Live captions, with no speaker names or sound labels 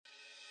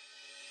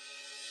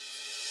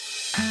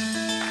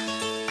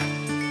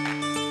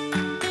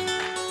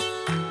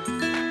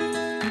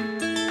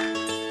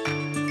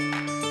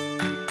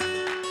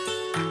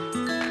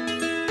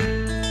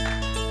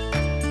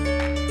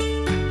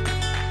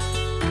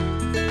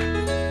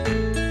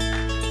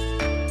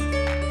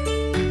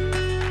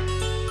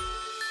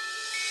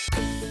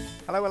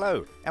Hello,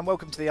 hello, and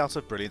welcome to the Art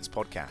of Brilliance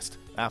podcast,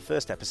 our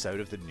first episode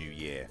of the new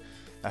year.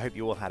 I hope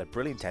you all had a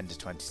brilliant end to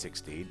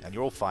 2016 and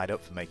you're all fired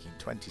up for making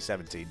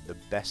 2017 the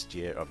best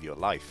year of your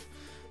life.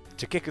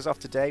 To kick us off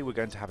today, we're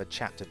going to have a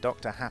chat to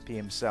Dr. Happy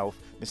himself,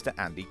 Mr.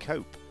 Andy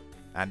Cope.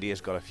 Andy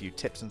has got a few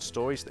tips and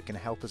stories that can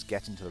help us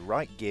get into the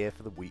right gear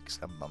for the weeks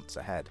and months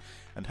ahead,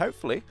 and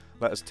hopefully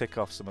let us tick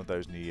off some of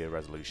those New Year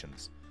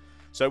resolutions.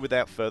 So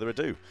without further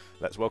ado,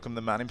 let's welcome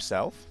the man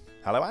himself.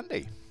 Hello,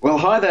 Andy. Well,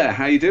 hi there.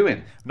 How are you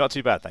doing? Not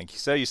too bad, thank you,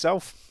 sir.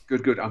 Yourself?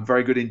 Good, good. I'm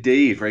very good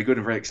indeed. Very good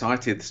and very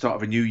excited. The start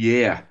of a new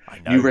year. I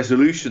know. New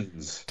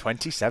resolutions.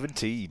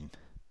 2017.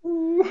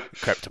 Ooh.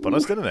 Crept upon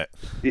us, didn't it?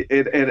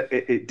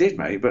 It did,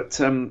 mate.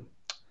 But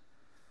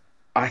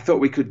I thought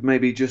we could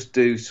maybe just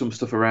do some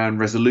stuff around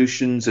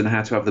resolutions and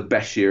how to have the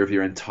best year of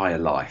your entire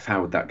life.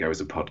 How would that go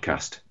as a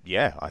podcast?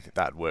 Yeah, I think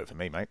that'd work for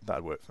me, mate.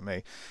 That'd work for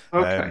me.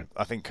 Okay.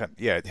 I think,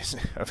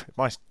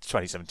 my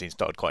 2017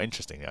 started quite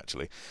interesting,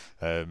 actually.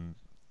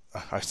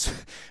 I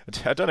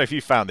don't know if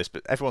you found this,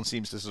 but everyone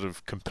seems to sort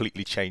of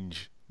completely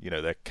change,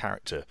 their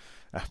character,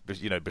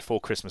 before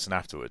Christmas and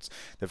afterwards.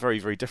 They're very,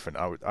 very different.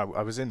 I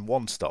was in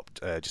One Stop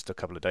just a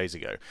couple of days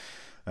ago,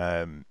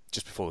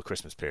 just before the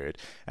Christmas period,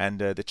 and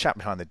the chap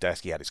behind the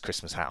desk, he had his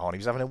Christmas hat on. He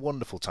was having a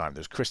wonderful time.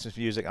 There was Christmas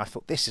music. I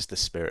thought, this is the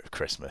spirit of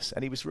Christmas,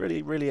 and he was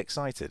really, really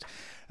excited.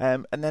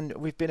 And then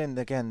we've been in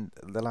again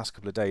the last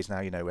couple of days now.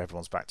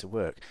 Everyone's back to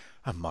work,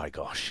 and my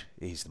gosh,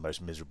 he's the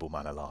most miserable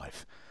man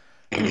alive.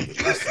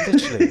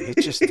 Literally,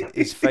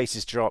 his face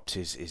is dropped,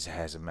 his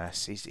hair's a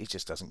mess. He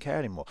just doesn't care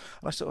anymore.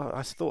 And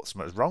I thought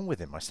something was wrong with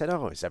him. I said,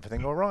 "Oh, is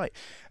everything all right?"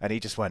 And he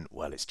just went,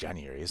 "Well, it's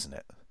January, isn't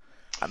it?"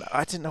 And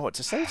I didn't know what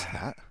to say to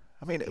that.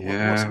 I mean,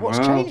 what's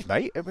changed,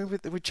 mate? I mean,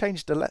 we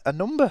changed a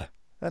number,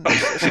 and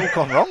it's all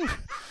gone wrong.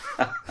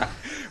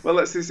 Well,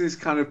 this is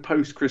kind of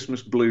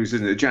post-Christmas blues,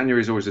 isn't it?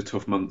 January is always a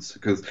tough month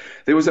because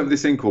they always have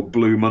this thing called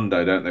Blue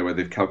Monday, don't they, where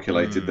they've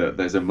calculated that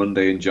there's a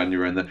Monday in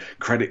January and the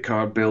credit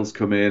card bills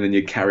come in and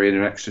you're carrying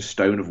an extra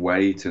stone of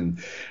weight and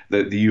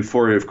the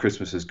euphoria of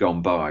Christmas has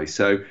gone by.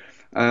 So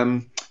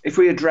if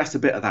we address a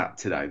bit of that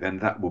today, then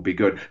that will be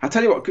good. I'll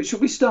tell you what,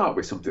 should we start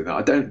with something that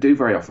I don't do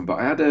very often, but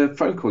I had a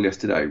phone call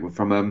yesterday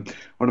from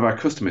one of our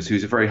customers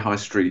who's a very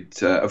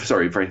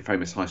very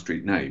famous high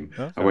street name.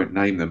 Okay. I won't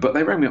name them, but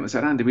they rang me up and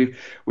said, "Andy,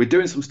 we're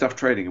doing some staff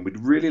training and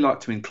we'd really like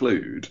to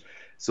include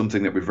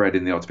something that we've read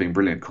in The Art of Being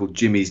Brilliant called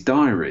Jimmy's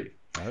Diary."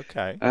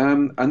 Okay.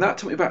 And that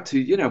took me back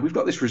to, we've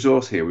got this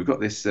resource here. We've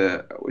got this,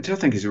 which I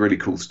think is a really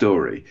cool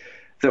story,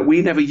 that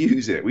we never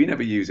use it.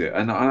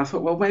 And I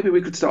thought, well, maybe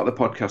we could start the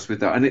podcast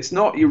with that. And it's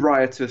not your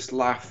riotous,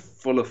 laugh,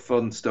 full of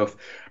fun stuff.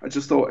 I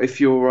just thought if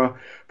you're,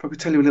 if I could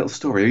tell you a little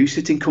story. Are you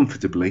sitting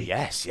comfortably?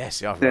 Yes.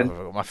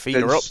 My feet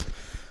are up.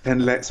 Then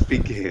let's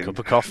begin. Cup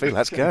of coffee,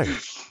 let's go.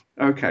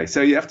 Okay,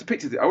 so you have to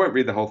picture, I won't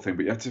read the whole thing,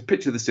 but you have to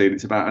picture the scene.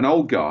 It's about an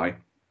old guy,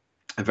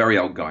 a very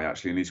old guy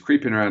actually, and he's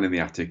creeping around in the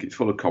attic. It's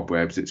full of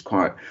cobwebs. It's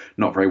quite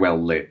not very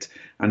well lit.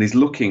 And he's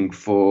looking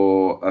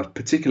for a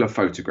particular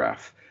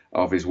photograph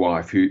of his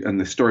wife, and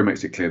the story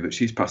makes it clear that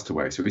she's passed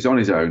away. So he's on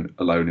his own,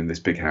 alone in this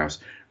big house,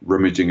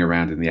 rummaging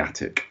around in the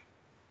attic.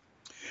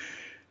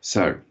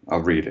 So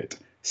I'll read it.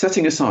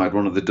 Setting aside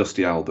one of the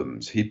dusty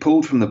albums, he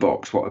pulled from the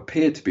box what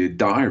appeared to be a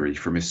diary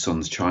from his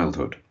son's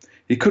childhood.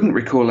 He couldn't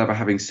recall ever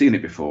having seen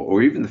it before,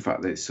 or even the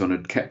fact that his son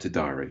had kept a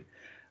diary.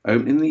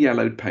 Opening the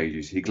yellowed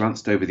pages, he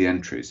glanced over the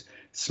entries,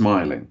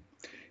 smiling.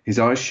 His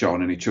eyes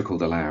shone and he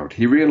chuckled aloud.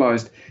 He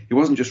realised he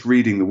wasn't just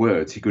reading the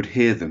words, he could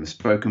hear them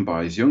spoken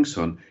by his young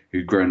son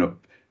who'd grown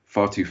up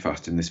far too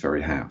fast in this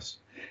very house.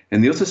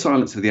 In the utter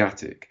silence of the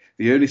attic,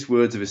 the earnest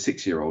words of a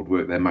 6-year-old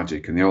worked their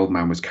magic, and the old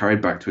man was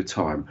carried back to a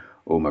time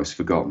almost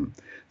forgotten.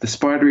 The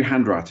spidery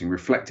handwriting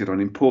reflected on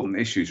important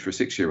issues for a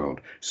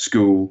 6-year-old: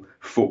 school,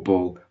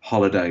 football,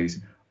 holidays,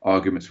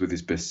 arguments with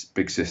his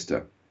big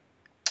sister.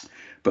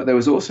 But there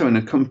was also an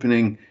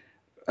accompanying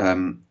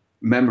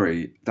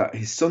memory that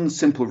his son's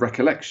simple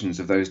recollections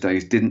of those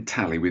days didn't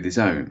tally with his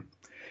own.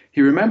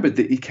 He remembered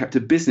that he kept a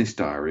business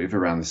diary of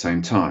around the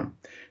same time.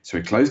 So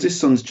he closed his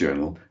son's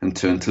journal and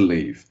turned to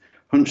leave.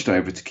 Hunched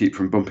over to keep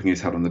from bumping his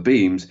head on the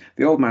beams,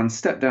 the old man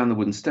stepped down the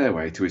wooden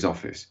stairway to his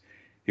office.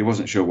 He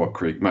wasn't sure what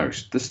creaked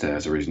most, the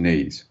stairs or his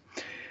knees.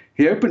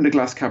 He opened a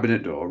glass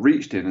cabinet door,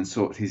 reached in and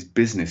sought his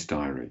business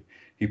diary.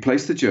 He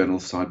placed the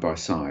journals side by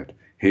side.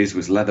 His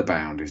was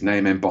leather-bound, his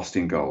name embossed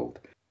in gold.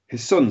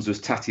 His son's was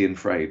tatty and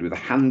frayed, with a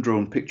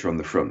hand-drawn picture on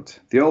the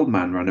front. The old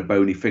man ran a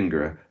bony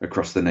finger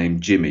across the name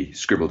Jimmy,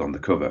 scribbled on the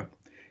cover.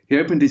 He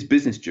opened his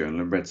business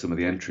journal and read some of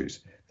the entries.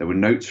 There were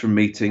notes from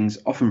meetings,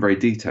 often very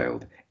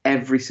detailed.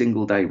 Every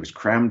single day was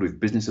crammed with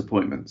business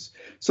appointments,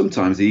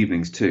 sometimes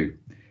evenings too.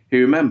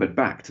 He remembered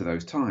back to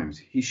those times.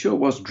 He sure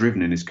was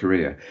driven in his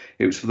career.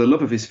 It was for the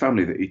love of his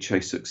family that he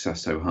chased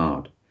success so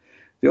hard.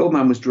 The old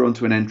man was drawn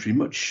to an entry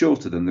much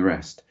shorter than the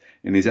rest.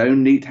 In his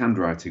own neat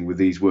handwriting were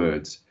these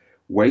words: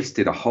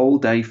 "Wasted a whole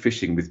day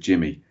fishing with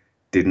Jimmy.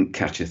 Didn't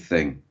catch a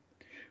thing."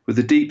 With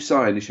a deep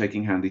sigh and a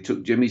shaking hand, he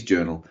took Jimmy's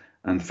journal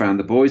and found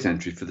the boy's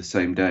entry for the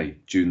same day,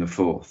 June the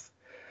 4th.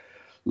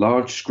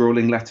 Large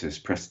scrawling letters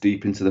pressed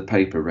deep into the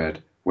paper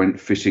read, "Went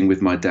fishing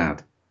with my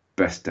dad.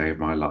 best day of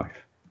my life.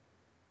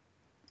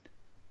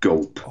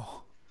 Gulp.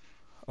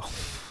 Oh.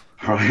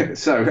 Right.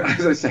 So,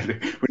 as I said,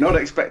 we're not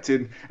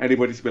expecting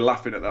anybody to be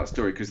laughing at that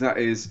story, because that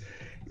is,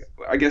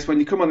 I guess, when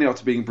you come on The Art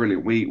of Being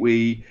Brilliant,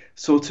 we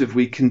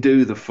can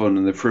do the fun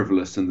and the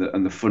frivolous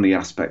and the funny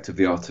aspect of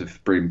The Art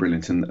of Being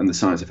Brilliant and the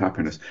Science of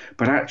Happiness.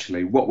 But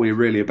actually, what we're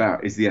really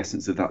about is the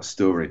essence of that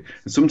story.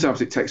 And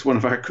sometimes it takes one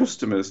of our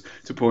customers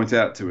to point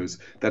out to us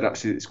that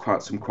actually it's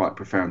quite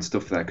profound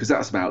stuff there, because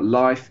that's about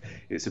life.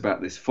 It's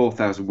about this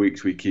 4,000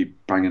 weeks we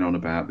keep banging on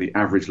about. The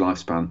average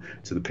lifespan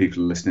to the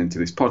people listening to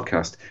this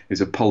podcast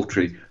is a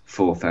paltry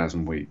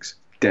 4,000 weeks.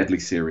 Deadly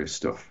serious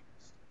stuff.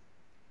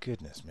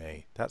 Goodness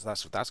me,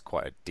 that's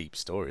quite a deep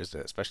story, isn't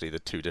it? Especially the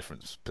two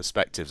different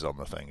perspectives on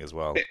the thing as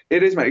well.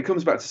 It is, mate. It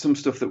comes back to some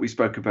stuff that we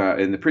spoke about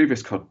in the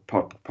previous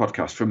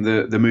podcast from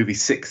the movie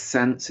Sixth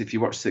Sense. If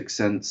you watch Sixth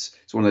Sense,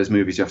 it's one of those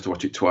movies you have to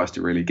watch it twice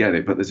to really get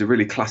it. But there's a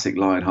really classic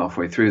line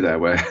halfway through there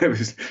where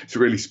it's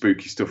really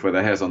spooky stuff, where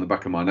the hairs on the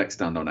back of my neck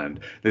stand on end.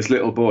 This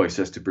little boy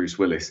says to Bruce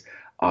Willis,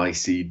 "I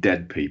see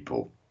dead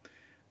people."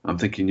 I'm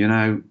thinking,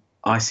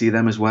 I see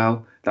them as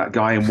well. That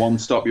guy in One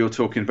Stop you're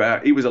talking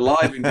about, he was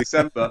alive in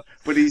December,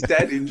 but he's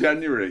dead in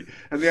January.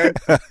 And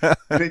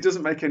it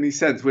doesn't make any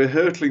sense. We're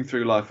hurtling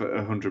through life at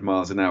 100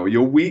 miles an hour.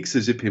 Your weeks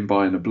are zipping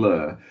by in a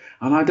blur.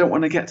 And I don't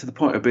want to get to the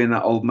point of being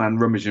that old man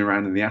rummaging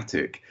around in the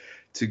attic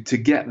to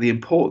get the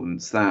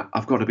importance that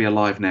I've got to be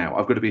alive now.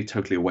 I've got to be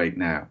totally awake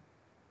now.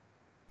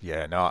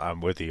 Yeah, no,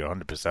 I'm with you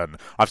 100%.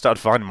 I've started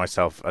finding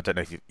myself, I don't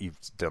know if you've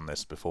done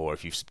this before,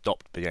 if you've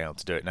stopped being able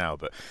to do it now,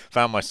 but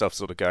found myself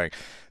sort of going,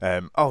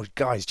 oh,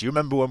 guys, do you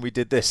remember when we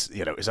did this?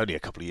 It was only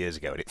a couple of years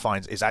ago, and it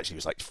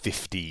was like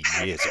 15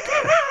 years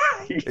ago.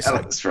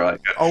 That's right.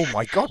 Oh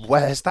my God,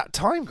 where's that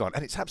time gone?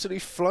 And it's absolutely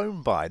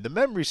flown by. The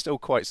memory's still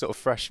quite sort of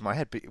fresh in my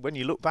head, but when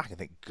you look back and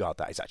think, God,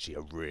 that is actually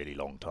a really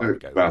long time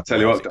ago. Well, I'll tell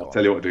you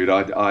what, dude.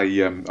 I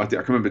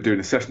can remember doing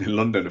a session in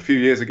London a few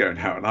years ago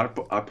now, and I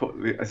put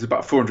there's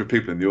about 400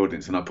 people in the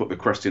audience, and I put the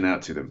question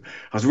out to them.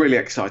 I was really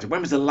excited.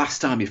 When was the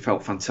last time you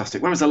felt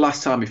fantastic? When was the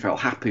last time you felt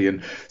happy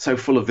and so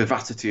full of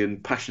vivacity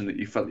and passion that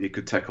you felt that you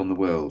could take on the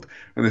world?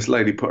 And this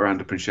lady put her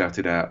hand up and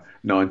shouted out,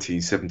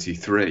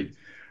 1973.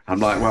 I'm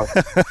like, well,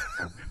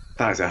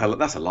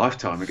 that's a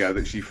lifetime ago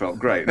that she felt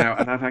great. Now,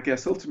 and I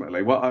guess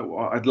ultimately what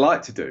I'd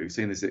like to do,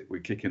 seeing as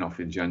we're kicking off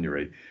in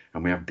January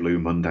and we have Blue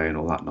Monday and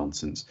all that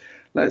nonsense,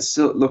 let's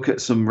look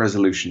at some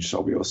resolutions,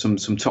 shall we, or some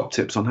top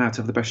tips on how to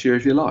have the best year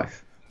of your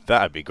life.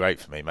 That'd be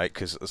great for me, mate,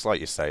 because it's like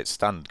you say, it's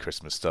standard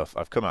Christmas stuff.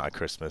 I've come out of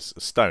Christmas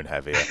stone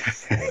heavier,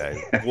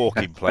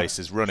 walking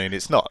places, running.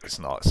 It's not.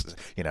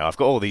 I've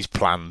got all these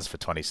plans for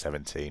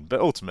 2017,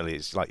 but ultimately,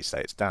 it's like you say,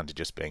 it's down to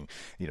just being,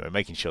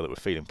 making sure that we're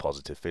feeling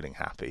positive, feeling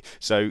happy.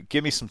 So,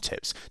 give me some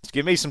tips.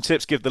 Give me some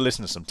tips. Give the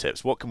listeners some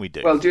tips. What can we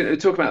do? Well,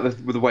 talk about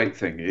the weight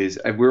thing. Is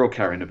we're all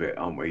carrying a bit,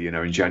 aren't we?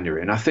 In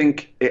January, and I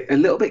think a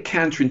little bit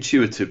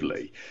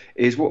counterintuitively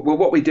is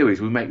what we do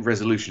is we make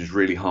resolutions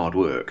really hard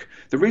work.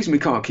 The reason we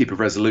can't keep a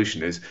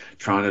resolution is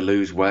trying to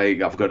lose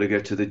weight. I've got to go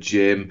to the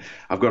gym.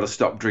 I've got to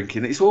stop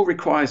drinking. It all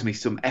requires me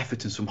some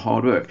effort and some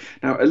hard work.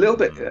 Now, a little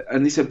bit,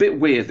 and it's a bit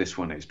weird, this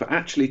one is, but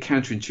actually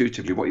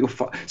counterintuitively, what you'll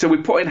find. So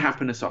we're putting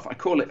happiness off. I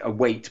call it a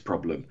weight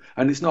problem,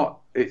 and it's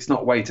not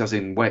weight as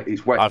in weight.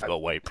 It's weight. I've got a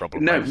weight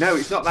problem. No,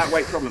 it's not that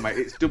weight problem, mate.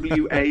 It's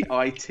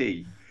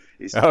WAIT.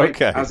 It's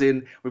okay. Weight, as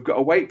in we've got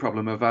a weight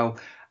problem of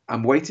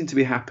I'm waiting to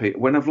be happy.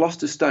 When I've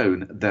lost a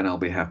stone, then I'll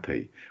be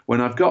happy.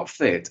 When I've got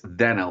fit,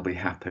 then I'll be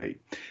happy.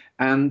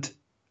 And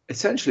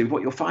essentially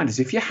what you'll find is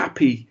if you're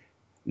happy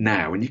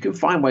now and you can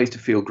find ways to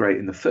feel great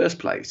in the first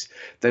place,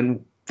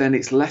 then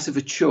it's less of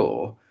a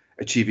chore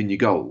achieving your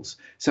goals.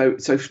 So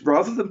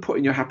rather than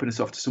putting your happiness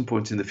off to some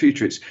point in the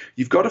future,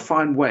 you've got to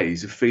find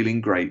ways of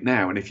feeling great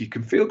now. And if you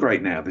can feel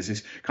great now, there's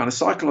this kind of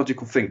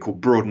psychological thing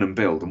called broaden and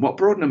build. And what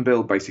broaden and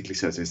build basically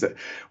says is that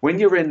when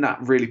you're in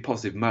that really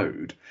positive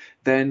mode,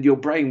 then your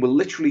brain will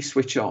literally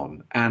switch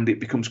on and it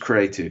becomes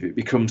creative. It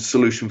becomes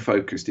solution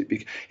focused.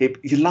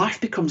 Your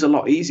life becomes a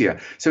lot easier.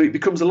 So it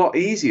becomes a lot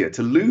easier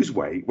to lose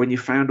weight when you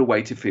found a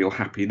way to feel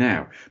happy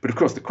now. But of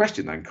course, the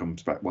question then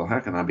comes back, well, how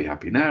can I be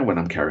happy now when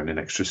I'm carrying an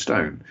extra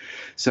stone?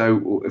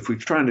 So if we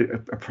try and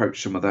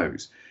approach some of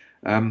those,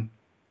 but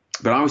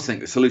I always think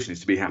the solution is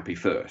to be happy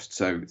first.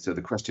 So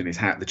the question is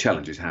the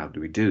challenge is how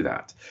do we do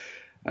that?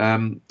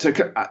 So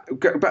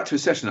go back to a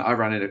session that I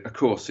ran in a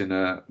course in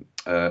a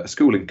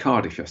school in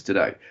Cardiff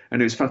yesterday,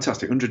 and it was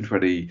fantastic.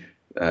 120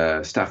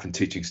 staff and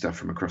teaching staff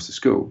from across the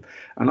school,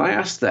 and I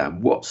asked them,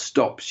 what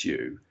stops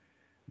you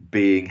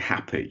being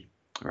happy?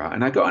 Right,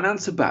 and I got an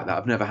answer back that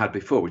I've never had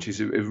before, which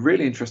is a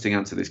really interesting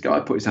answer. This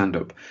guy put his hand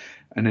up,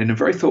 and in a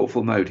very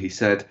thoughtful mode, he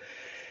said,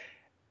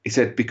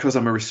 because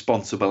I'm a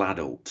responsible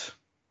adult.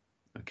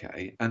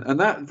 Okay, and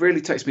that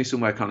really takes me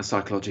somewhere kind of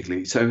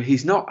psychologically. So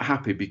he's not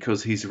happy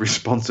because he's a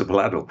responsible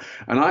adult.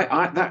 And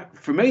that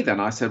for me, then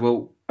I said,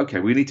 well, okay,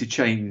 we need to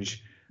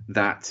change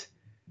that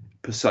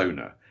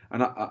persona.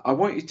 And I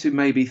want you to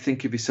maybe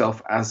think of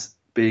yourself as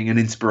being an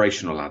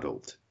inspirational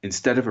adult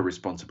instead of a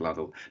responsible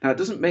adult. Now, it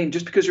doesn't mean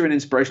just because you're an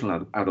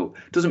inspirational adult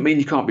doesn't mean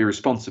you can't be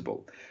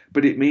responsible,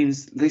 but it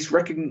means this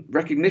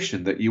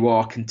recognition that you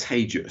are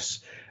contagious.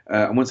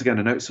 And once again,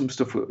 I know it's some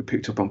stuff that we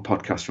picked up on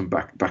podcasts from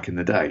back in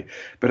the day,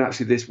 but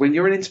actually this, when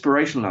you're an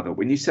inspirational adult,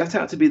 when you set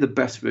out to be the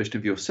best version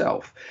of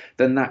yourself,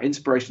 then that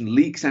inspiration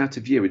leaks out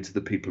of you into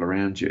the people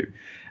around you.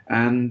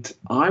 And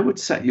I would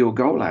set your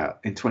goal out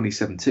in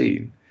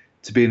 2017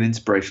 to be an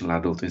inspirational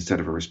adult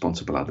instead of a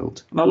responsible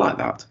adult. And I like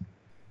that.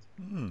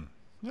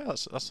 Yeah,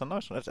 that's a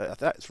nice one.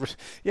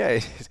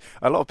 Yeah,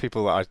 a lot of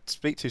people that I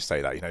speak to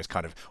say that, it's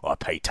kind of, I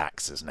pay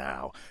taxes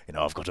now,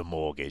 I've got a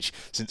mortgage.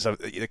 Since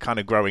they're kind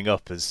of growing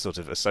up as sort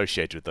of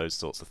associated with those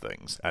sorts of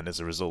things, and as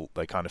a result,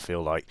 they kind of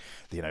feel like,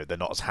 they're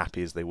not as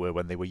happy as they were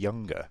when they were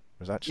younger.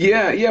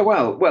 Yeah.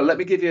 Well, let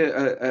me give you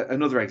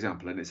another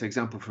example, and it's an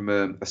example from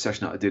a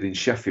session that I did in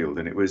Sheffield,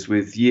 and it was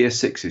with year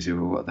sixes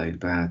who were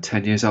about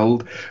 10 years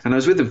old, and I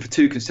was with them for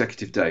 2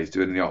 consecutive days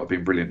doing the art of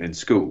being brilliant in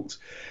schools.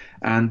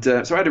 And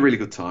so I had a really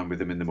good time with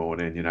them in the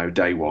morning,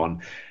 day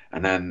one.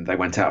 And then they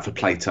went out for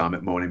playtime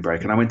at morning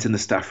break. And I went in the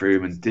staff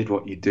room and did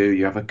what you do.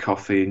 You have a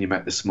coffee and you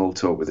make the small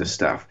talk with the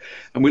staff.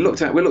 And we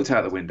looked out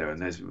the window, and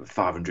there's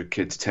 500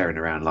 kids tearing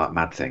around like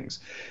mad things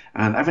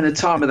and having a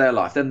time of their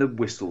life. Then the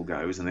whistle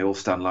goes and they all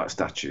stand like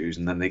statues,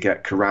 and then they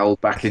get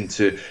corralled back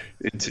into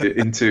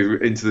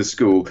the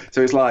school.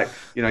 So it's like,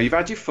 you've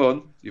had your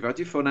fun. You've had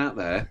your fun out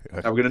there.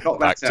 And we're going to knock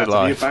that out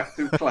and you're back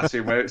to the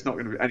classroom where it's not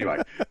going to be.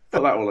 Anyway,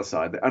 put that all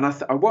aside. And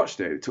I watched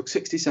it. It took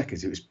 60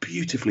 seconds. It was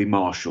beautifully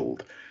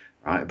marshalled.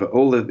 Right, but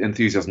all the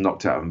enthusiasm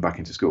knocked out of them back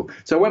into school.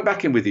 So I went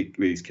back in with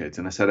these kids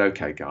and I said,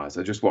 okay, guys,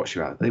 I just watched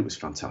you out. It was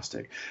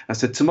fantastic. I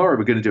said, tomorrow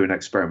we're going to do an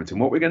experiment. And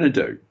what we're going to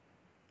do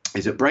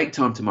is at break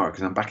time tomorrow,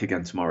 because I'm back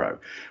again tomorrow,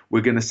 we're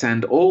going to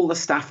send all the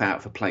staff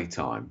out for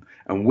playtime,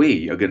 and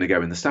we are going to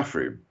go in the staff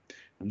room.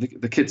 And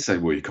the kids say,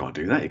 well, you can't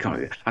do that. You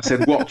can't do that. I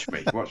said, watch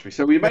me.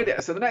 So we made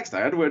it. So the next day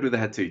I had a word with the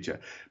head teacher.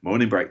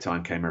 Morning break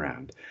time came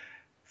around.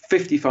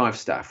 55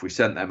 staff, we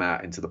sent them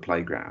out into the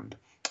playground.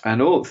 And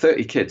all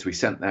 30 kids we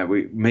sent there,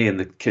 me and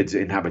the kids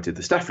inhabited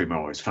the staff room.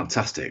 Oh, it was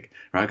fantastic,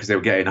 right? Because they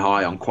were getting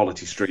high on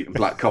Quality Street and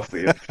black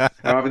coffee and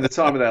having the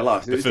time of their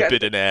lives. The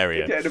forbidden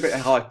area. Getting a bit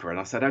hyper.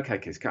 And I said, okay,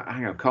 kids,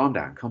 hang on, calm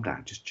down.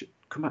 Just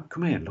come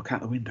here and look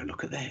out the window.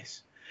 Look at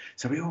this.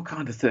 So we all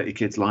kind of 30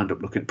 kids lined up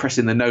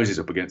pressing their noses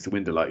up against the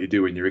window like you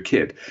do when you're a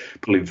kid,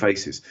 pulling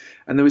faces.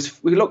 And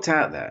we looked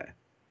out there,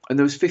 and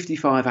there was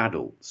 55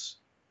 adults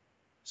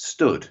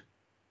stood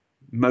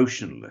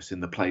motionless in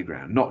the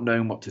playground, not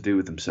knowing what to do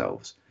with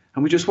themselves.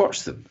 And we just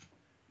watched them.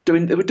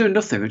 They were doing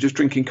nothing. They were just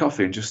drinking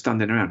coffee and just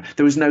standing around.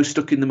 There was no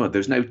stuck in the mud.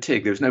 There was no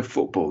TIG. There was no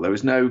football. There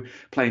was no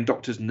playing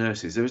doctors and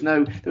nurses. There was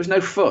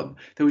no fun.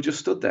 They were just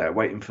stood there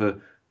waiting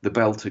for the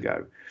bell to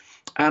go.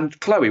 And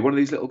Chloe, one of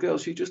these little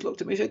girls, she just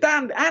looked at me and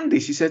said, Andy,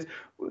 she says,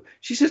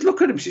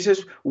 look at them. She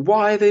says,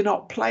 why are they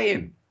not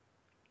playing?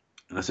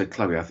 And I said,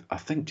 Chloe, I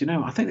think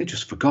they've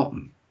just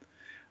forgotten.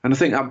 And I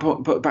think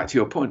back to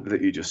your point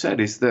that you just said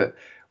is that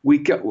we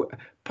get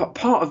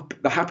part of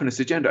the happiness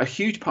agenda. A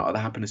huge part of the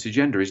happiness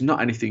agenda is not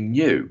anything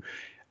new.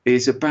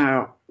 Is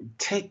about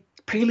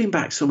peeling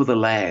back some of the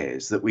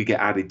layers that we get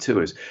added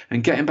to us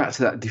and getting back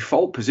to that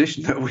default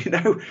position that we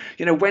know.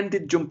 When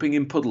did jumping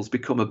in puddles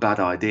become a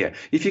bad idea?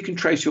 If you can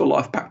trace your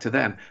life back to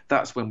then,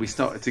 that's when we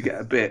started to get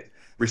a bit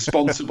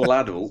responsible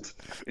adult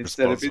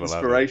instead of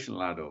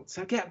inspirational adult.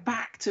 So get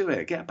back to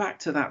it. Get back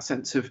to that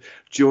sense of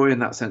joy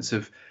and that sense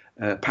of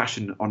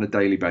passion on a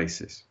daily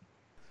basis.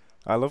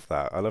 I love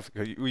that.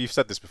 You've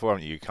said this before,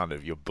 haven't you?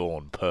 You're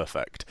born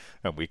perfect,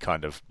 and we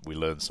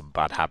learn some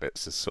bad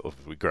habits as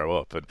we grow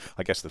up. And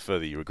I guess the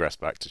further you regress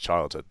back to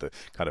childhood, the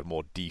kind of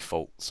more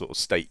default sort of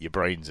state your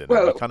brain's in.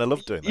 Well, I kind of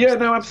love doing that. Yeah,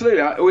 no,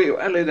 absolutely.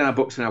 In our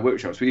books and our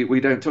workshops,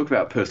 we don't talk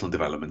about personal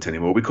development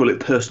anymore. We call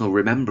it personal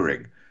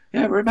remembering.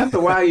 Yeah, remember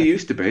where you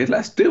used to be.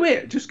 Let's do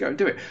it. Just go and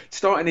do it.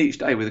 Starting each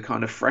day with a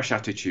kind of fresh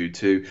attitude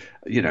to,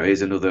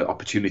 here's another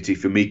opportunity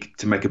for me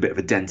to make a bit of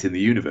a dent in the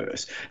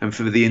universe, and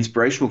for the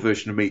inspirational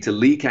version of me to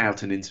leak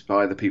out and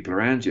inspire the people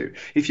around you.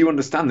 If you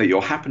understand that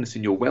your happiness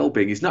and your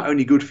well-being is not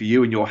only good for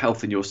you and your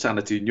health and your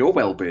sanity and your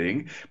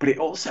well-being, but it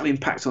also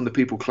impacts on the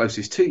people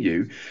closest to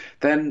you,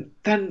 then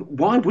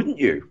why wouldn't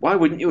you? Why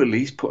wouldn't you at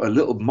least put a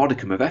little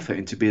modicum of effort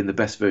into being the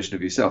best version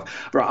of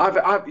yourself?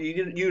 Right,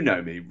 you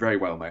know me very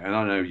well, mate, and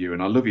I know you,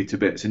 and I love you to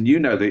bits, and you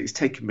know that it's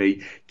taken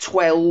me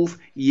 12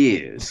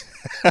 years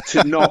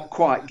to not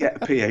quite get a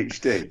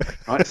PhD,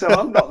 right? So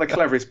I'm not the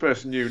cleverest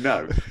person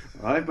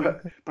right?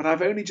 But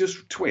I've only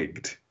just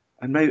twigged,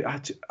 and maybe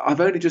I've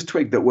only just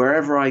twigged that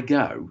wherever I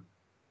go,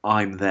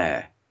 I'm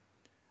there.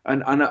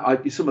 And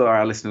some of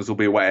our listeners will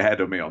be way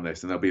ahead of me on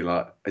this, and they'll be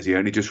like, has he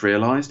only just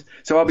realised?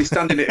 So I'll be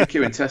standing at a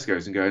queue in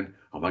Tesco's and going,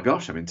 oh my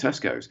gosh, I'm in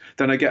Tesco's.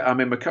 Then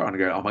I'm in my car and I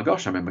go, oh my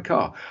gosh, I'm in my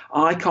car.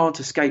 I can't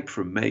escape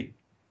from me.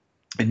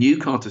 And you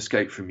can't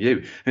escape from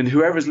you. And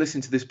whoever's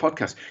listening to this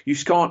podcast, you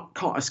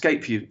can't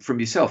escape from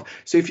yourself.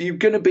 So if you're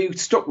going to be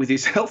stuck with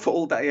yourself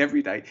all day,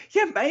 every day,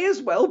 you may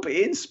as well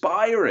be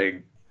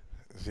inspiring.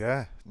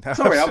 Yeah. No,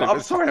 sorry,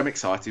 I'm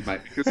excited,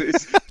 mate. Because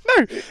it's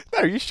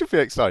No, you should be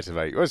excited,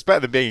 mate. Well, it's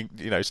better than being,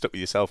 stuck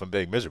with yourself and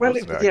being miserable, Well,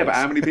 isn't it? yeah, but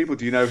how many people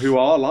do you know who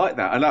are like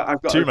that? And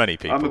I've got Too many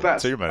people.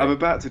 Too many. I'm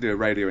about to do a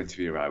radio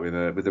interview, right, with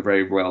a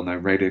very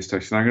well-known radio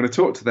station. I'm going to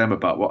talk to them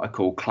about what I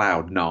call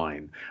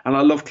Cloud9, and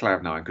I love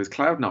Cloud9 because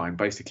Cloud9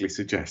 basically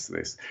suggests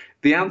this: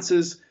 the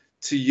answers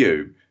to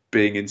you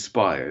being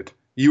inspired.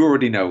 You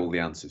already know all the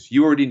answers.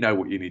 You already know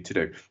what you need to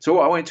do. So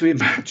what I want you to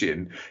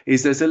imagine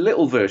is there's a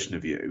little version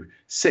of you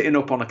sitting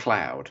up on a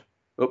cloud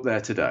up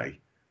there today.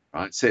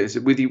 Right, so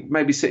with you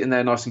maybe sitting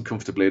there nice and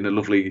comfortably in a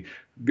lovely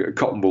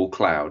cotton ball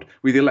cloud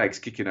with your legs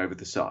kicking over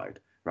the side,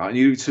 right, and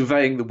you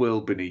surveying the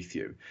world beneath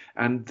you.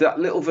 And that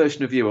little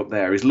version of you up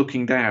there is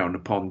looking down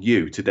upon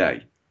you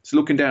today. It's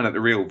looking down at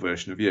the real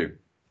version of you.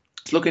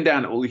 It's looking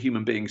down at all the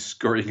human beings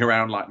scurrying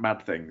around like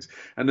mad things.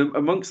 And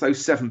amongst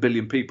those 7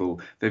 billion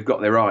people, they've got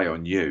their eye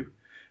on you,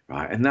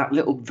 right? And that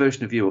little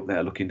version of you up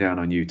there looking down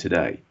on you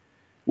today,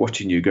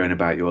 watching you going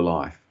about your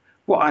life.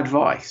 What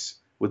advice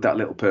would that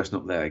little person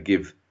up there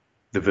give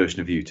the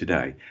version of you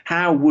today?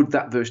 How would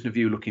that version of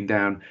you looking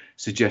down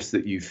suggest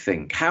that you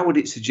think? How would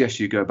it suggest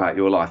you go about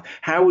your life?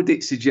 How would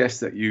it suggest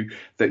that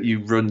you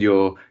run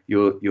your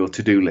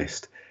to-do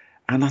list?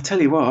 And I tell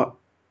you what,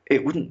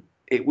 it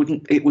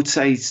would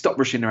say stop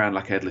rushing around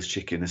like a headless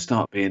chicken and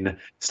start being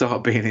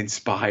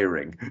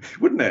inspiring,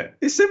 wouldn't it?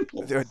 It's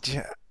simple.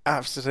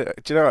 Absolutely.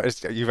 Do you know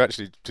what? You've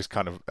actually just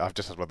I've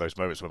just had one of those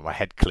moments where my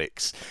head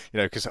clicks,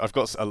 because I've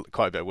got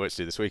quite a bit of work to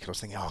do this week, and I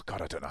was thinking, oh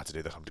God, I don't know how to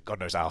do this. God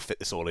knows how I'll fit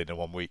this all in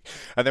 1 week.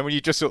 And then when you're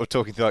just sort of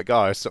talking to that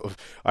guy,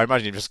 I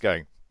imagine him just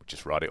going,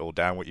 just write it all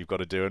down, what you've got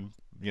to do, and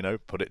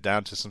put it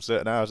down to some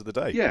certain hours of the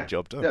day. Yeah.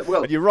 Job done. Yeah,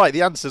 well, and you're right,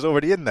 the answer's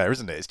already in there,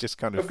 isn't it? It's just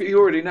kind of... You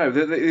already know.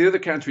 The other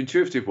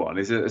counterintuitive one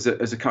is as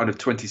a kind of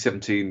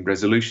 2017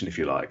 resolution, if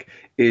you like,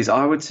 is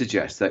I would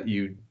suggest that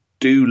you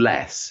do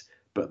less,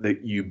 but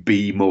that you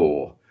be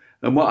more.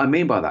 And what I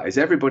mean by that is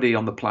everybody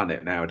on the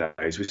planet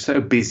nowadays, we're so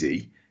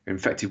busy,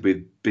 infected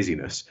with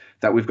busyness,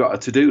 that we've got a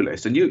to-do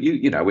list. And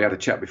you know, we had a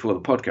chat before the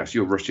podcast.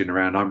 You're rushing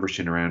around, I'm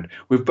rushing around.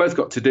 We've both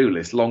got to-do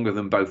lists longer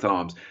than both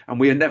arms, and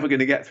we are never going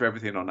to get through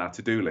everything on our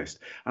to-do list.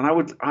 And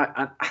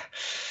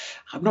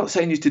I'm not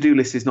saying your to-do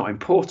list is not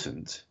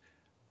important,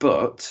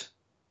 but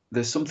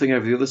there's something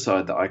over the other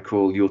side that I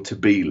call your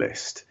to-be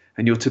list.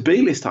 And your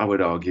to-be list, I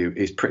would argue,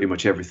 is pretty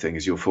much everything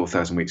as your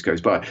 4,000 weeks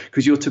goes by.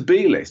 Because your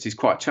to-be list is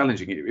quite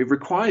challenging. It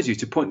requires you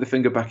to point the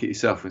finger back at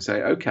yourself and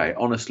say, okay,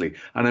 honestly,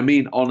 and I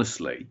mean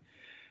honestly,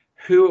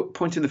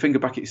 pointing the finger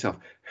back at yourself,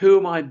 who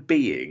am I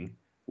being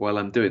while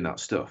I'm doing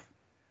that stuff?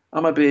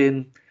 Am I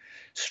being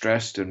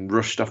stressed and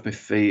rushed off my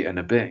feet and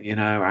a bit,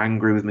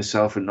 angry with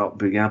myself and not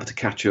being able to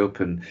catch up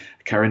and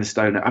carrying the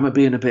stone? Am I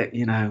being a bit,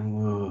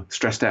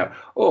 stressed out?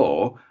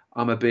 Or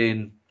am I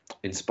being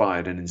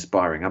inspired and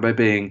inspiring? Am I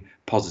being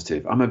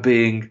positive? Am I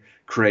being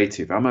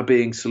creative? Am I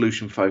being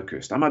solution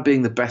focused? Am I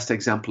being the best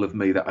example of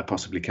me that I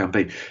possibly can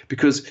be?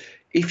 Because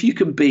if you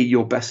can be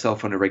your best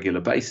self on a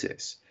regular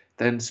basis,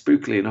 then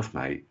spookily enough,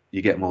 mate,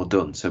 you get more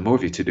done. So more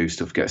of your to-do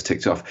stuff gets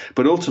ticked off.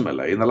 But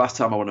ultimately, and the last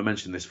time I want to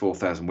mention this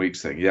 4,000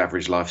 weeks thing, the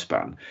average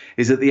lifespan,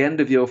 is at the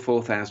end of your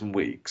 4,000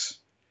 weeks,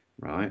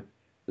 right,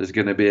 there's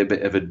going to be a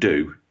bit of a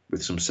do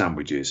with some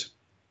sandwiches,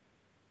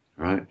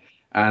 right?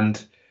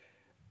 And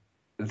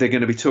they're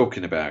going to be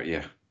talking about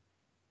you,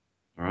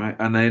 all right?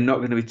 And they're not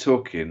going to be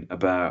talking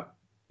about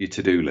your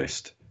to-do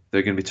list.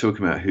 They're going to be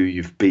talking about who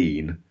you've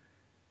been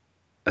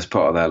as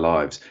part of their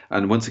lives.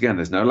 And once again,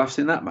 there's no laughs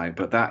in that, mate,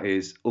 but that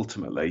is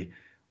ultimately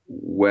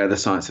where the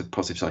science of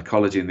positive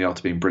psychology and the art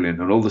of being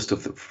brilliant and all the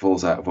stuff that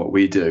falls out of what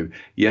we do,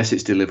 yes,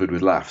 it's delivered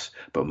with laughs,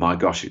 but my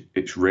gosh,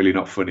 it's really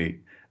not funny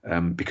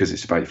because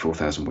it's about your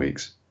 4,000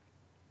 weeks.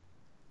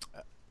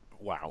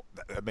 Wow.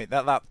 I mean,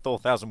 that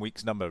 4,000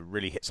 weeks number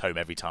really hits home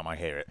every time I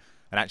hear it.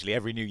 And actually,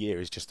 every new year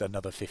is just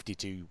another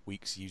 52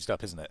 weeks used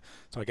up, isn't it?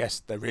 So I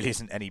guess there really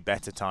isn't any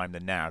better time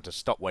than now to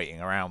stop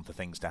waiting around for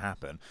things to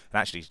happen and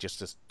actually just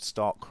to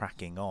start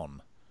cracking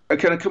on.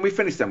 Okay, can we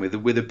finish then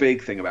with a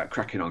big thing about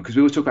cracking on? Because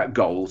we always talk about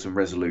goals and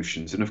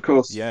resolutions, and of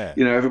course,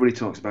 everybody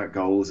talks about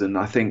goals, and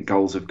I think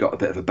goals have got a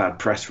bit of a bad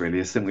press, really.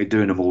 I think we're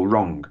doing them all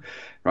wrong.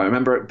 Right? I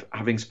remember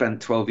having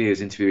spent 12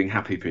 years interviewing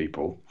happy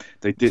people.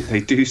 They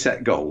do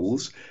set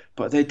goals,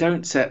 but they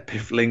don't set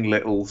piffling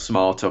little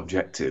smart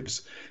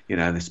objectives.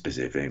 The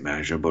specific,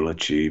 measurable,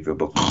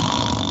 achievable.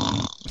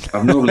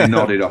 I've normally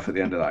nodded off at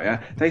the end of that,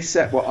 yeah? They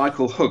set what I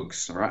call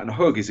hugs, all right? And a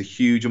hug is a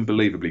huge,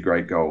 unbelievably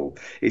great goal.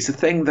 It's a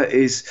thing that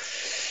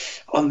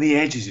is on the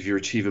edges of your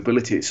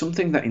achievability. It's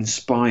something that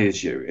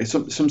inspires you.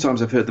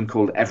 Sometimes I've heard them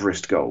called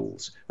Everest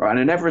goals, right? And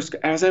an Everest,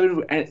 has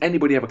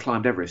anybody ever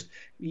climbed Everest?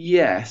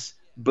 Yes,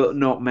 but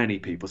not many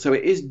people. So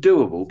it is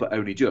doable, but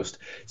only just.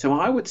 So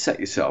I would set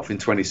yourself in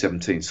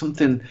 2017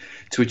 something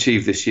to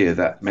achieve this year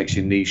that makes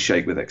your knees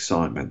shake with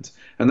excitement.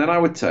 And then I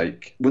would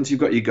take, once you've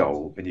got your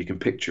goal and you can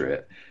picture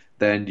it,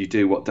 then you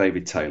do what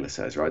David Taylor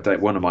says,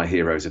 right? One of my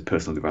heroes of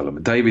personal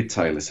development. David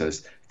Taylor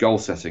says goal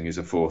setting is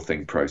a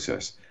 4-thing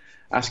process.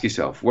 Ask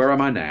yourself, where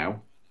am I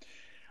now?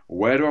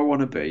 Where do I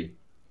want to be?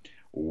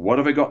 What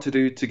have I got to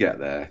do to get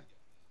there?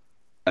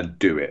 And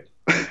do it.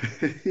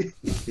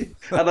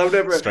 And I've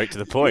never Straight to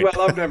the point.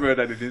 Well, I've never heard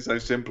anything so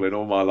simple in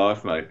all my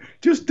life, mate.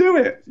 Just do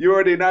it. You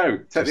already know.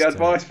 Take the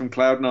advice from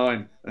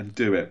Cloud9 and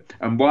do it.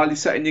 And while you're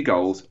setting your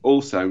goals,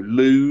 also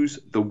lose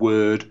the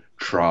word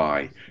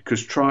try,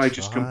 because try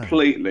just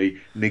completely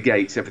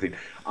negates everything.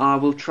 I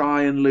will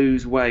try and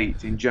lose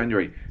weight in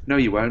January. No,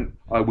 you won't.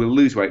 I will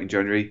lose weight in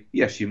January.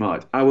 Yes, you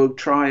might. I will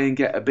try and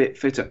get a bit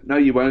fitter. No,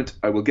 you won't.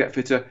 I will get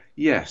fitter.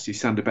 Yes, you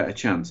stand a better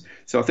chance.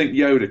 So I think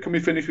Yoda, can we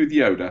finish with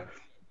Yoda?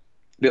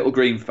 Little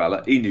green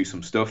fella, he knew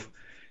some stuff.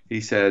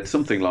 He said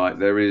something like,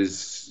 there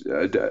is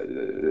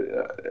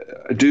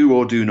do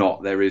or do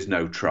not, there is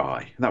no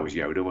try. That was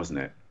Yoda, wasn't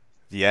it?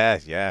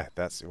 Yeah,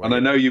 that's. And I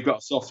know you've got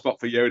a soft spot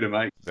for Yoda,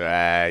 mate.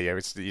 Yeah,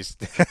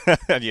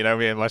 and you know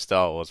me and my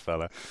Star Wars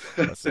fella.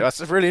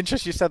 That's really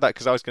interesting you said that,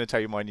 because I was going to tell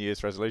you my New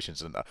Year's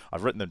resolutions, and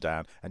I've written them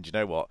down. And you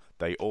know what?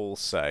 They all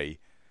say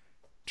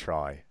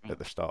try at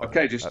the start.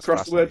 Okay, just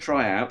cross the word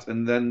try out,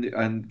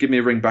 and give me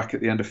a ring back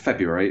at the end of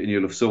February, and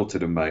you'll have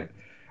sorted them, mate.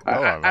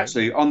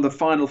 Actually, on the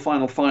final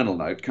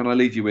note, can I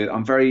leave you with,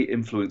 I'm very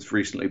influenced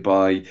recently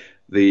by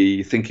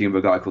the thinking of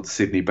a guy called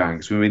Sydney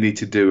Banks. We need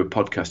to do a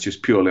podcast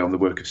just purely on the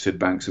work of Sid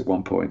Banks at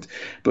one point.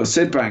 But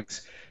Sid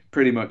Banks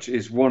pretty much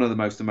is one of the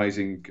most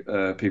amazing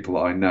people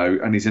that I know,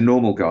 and he's a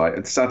normal guy.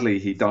 And sadly,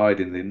 he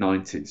died in the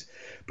 90s.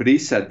 But he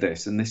said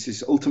this, and this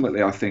is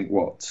ultimately, I think,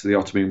 what The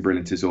Art of Being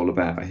Brilliant is all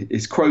about.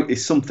 His quote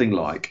is something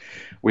like,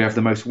 "We have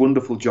the most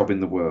wonderful job in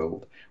the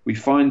world. We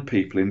find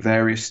people in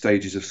various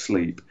stages of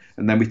sleep,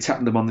 and then we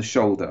tap them on the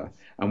shoulder,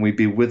 and we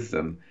be with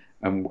them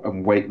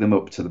and wake them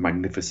up to the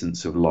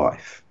magnificence of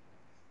life."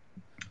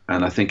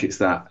 And I think it's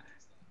that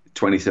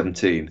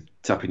 2017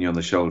 tapping you on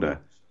the shoulder,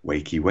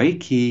 wakey,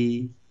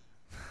 wakey.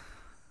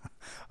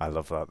 I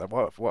love that.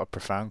 What a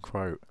profound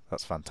quote.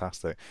 That's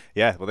fantastic.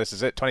 Yeah, well, this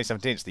is it.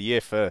 2017, it's the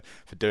year for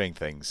doing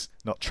things.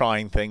 Not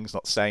trying things,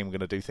 not saying we're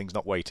going to do things,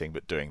 not waiting,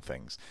 but doing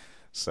things.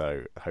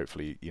 So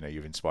hopefully,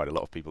 you've inspired a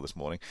lot of people this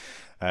morning.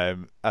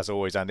 As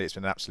always, Andy, it's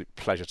been an absolute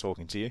pleasure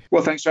talking to you.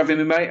 Well, thanks for having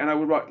me, mate. And I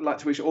would like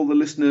to wish all the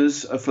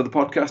listeners for the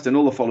podcast and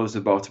all the followers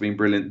of Art of Being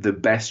Brilliant the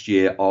best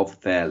year of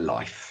their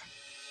life.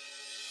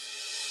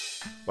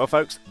 Well,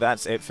 folks,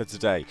 that's it for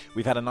today.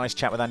 We've had a nice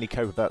chat with Andy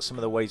Cope about some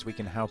of the ways we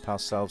can help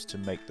ourselves to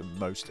make the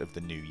most of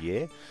the new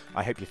year.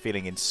 I hope you're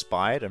feeling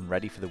inspired and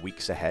ready for the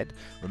weeks ahead,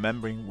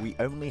 remembering we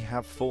only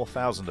have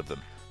 4,000 of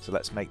them, so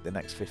let's make the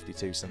next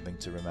 52 something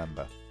to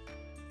remember.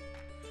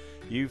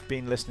 You've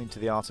been listening to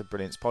the Art of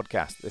Brilliance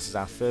podcast. This is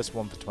our first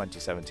one for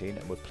 2017,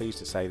 and we're pleased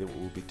to say that we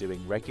will be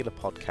doing regular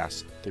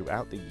podcasts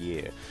throughout the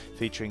year,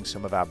 featuring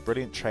some of our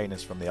brilliant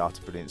trainers from the Art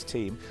of Brilliance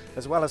team,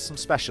 as well as some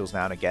specials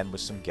now and again with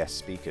some guest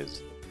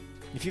speakers.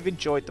 If you've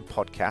enjoyed the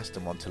podcast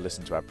and want to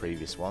listen to our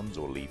previous ones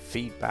or leave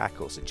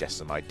feedback or suggest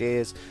some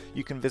ideas,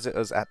 you can visit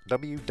us at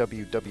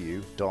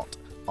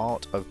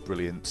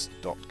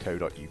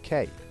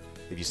www.artofbrilliance.co.uk.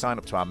 If you sign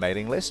up to our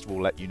mailing list,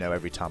 we'll let you know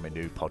every time a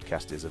new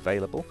podcast is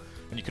available.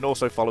 And you can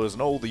also follow us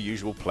on all the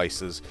usual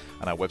places,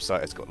 and our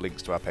website has got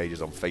links to our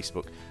pages on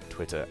Facebook,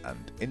 Twitter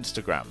and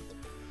Instagram.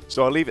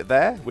 So I'll leave it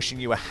there, wishing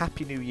you a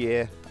happy new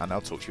year, and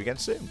I'll talk to you again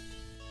soon.